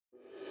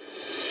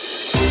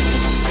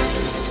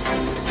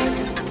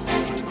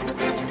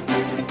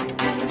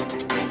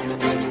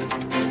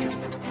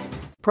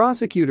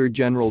Prosecutor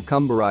General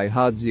Kumbirai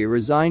Hodzi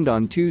resigned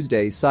on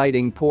Tuesday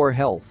citing poor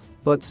health,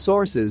 but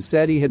sources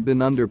said he had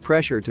been under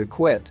pressure to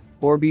quit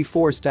or be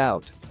forced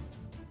out.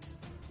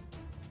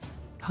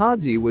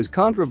 Hodzi was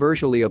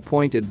controversially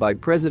appointed by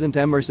President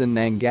Emmerson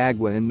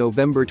Mnangagwa in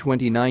November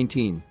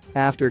 2019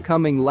 after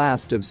coming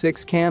last of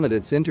 6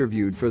 candidates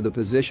interviewed for the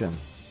position.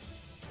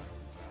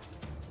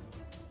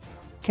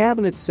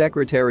 Cabinet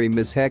Secretary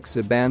Ms.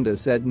 Hexabanda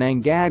said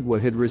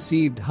Mnangagwa had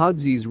received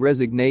Hodzi's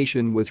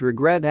resignation with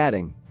regret,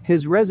 adding,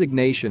 "His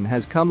resignation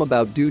has come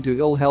about due to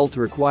ill health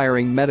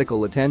requiring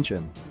medical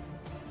attention."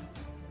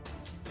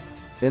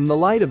 In the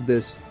light of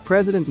this,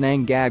 President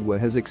Mnangagwa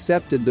has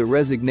accepted the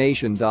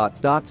resignation.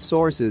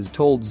 Sources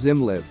told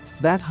Zimliv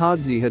that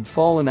Hodzi had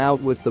fallen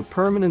out with the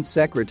permanent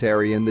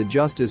secretary in the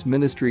Justice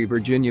Ministry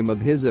Virginia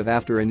Mabhiza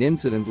after an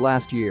incident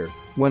last year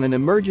when an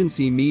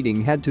emergency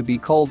meeting had to be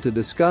called to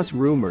discuss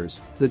rumors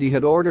that he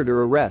had ordered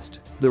her arrest,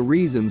 the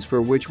reasons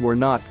for which were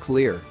not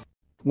clear.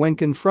 When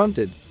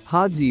confronted,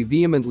 Hodzi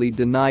vehemently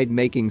denied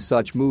making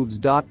such moves.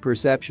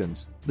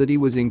 Perceptions that he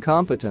was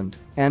incompetent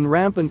and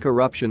rampant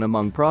corruption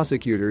among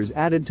prosecutors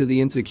added to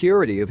the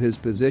insecurity of his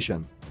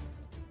position.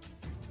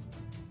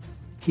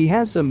 "He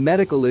has some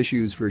medical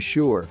issues for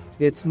sure.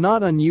 It's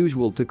not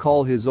unusual to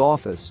call his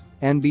office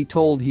and be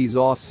told he's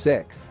off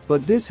sick,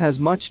 but this has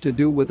much to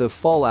do with a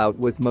fallout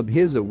with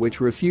Mabhiza which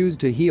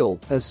refused to heal,"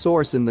 a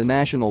source in the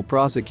National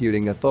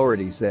Prosecuting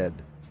Authority said.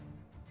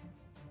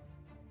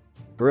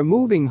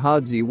 Removing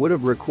Hodzi would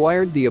have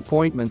required the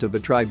appointment of a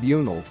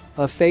tribunal,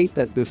 a fate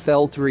that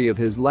befell 3 of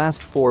his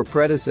last 4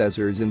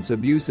 predecessors in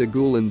Sabusa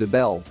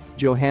Gulin-Debel,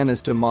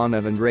 Johannes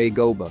Tamanov and Ray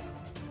Goba.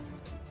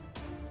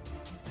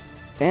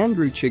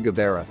 Andrew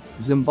Chigavera,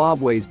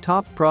 Zimbabwe's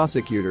top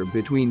prosecutor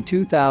between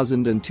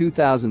 2000 and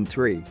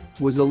 2003,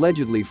 was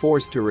allegedly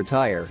forced to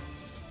retire.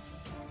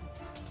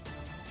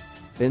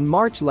 In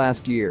March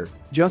last year,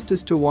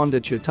 Justice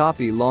Tawanda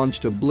Chitapi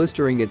launched a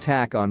blistering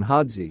attack on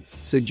Hodzi,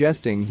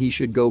 suggesting he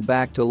should go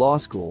back to law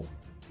school.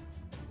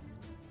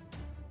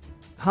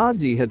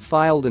 Hodzi had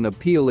filed an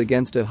appeal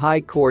against a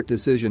high court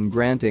decision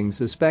granting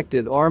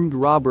suspected armed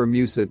robber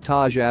Musa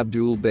Taj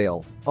Abdul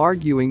bail,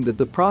 arguing that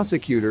the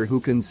prosecutor who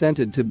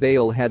consented to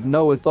bail had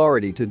no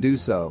authority to do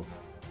so.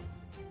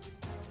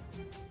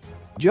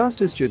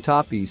 Justice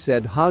Chitapi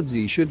said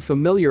Hodzi should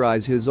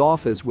familiarize his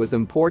office with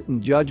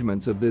important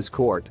judgments of this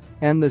court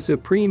and the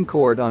Supreme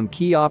Court on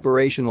key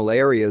operational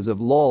areas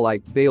of law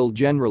like bail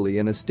generally,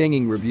 in a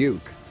stinging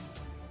rebuke.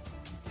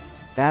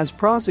 As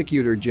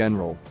Prosecutor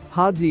General,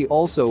 Hodzi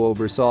also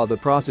oversaw the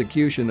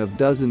prosecution of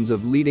dozens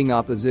of leading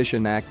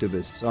opposition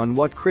activists on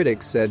what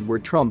critics said were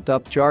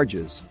trumped-up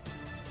charges.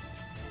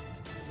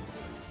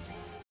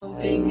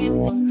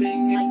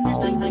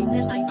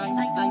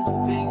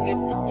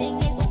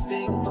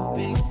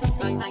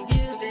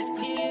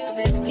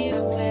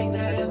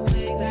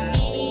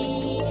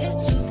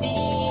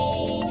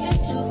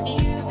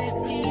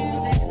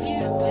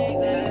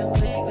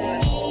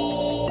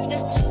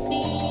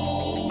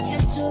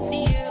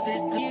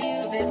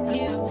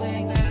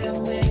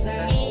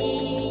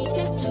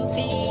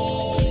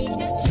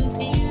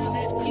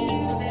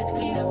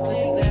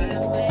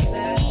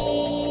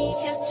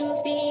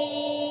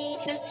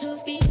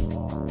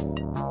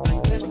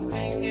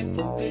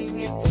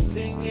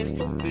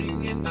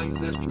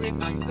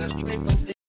 I'm the street.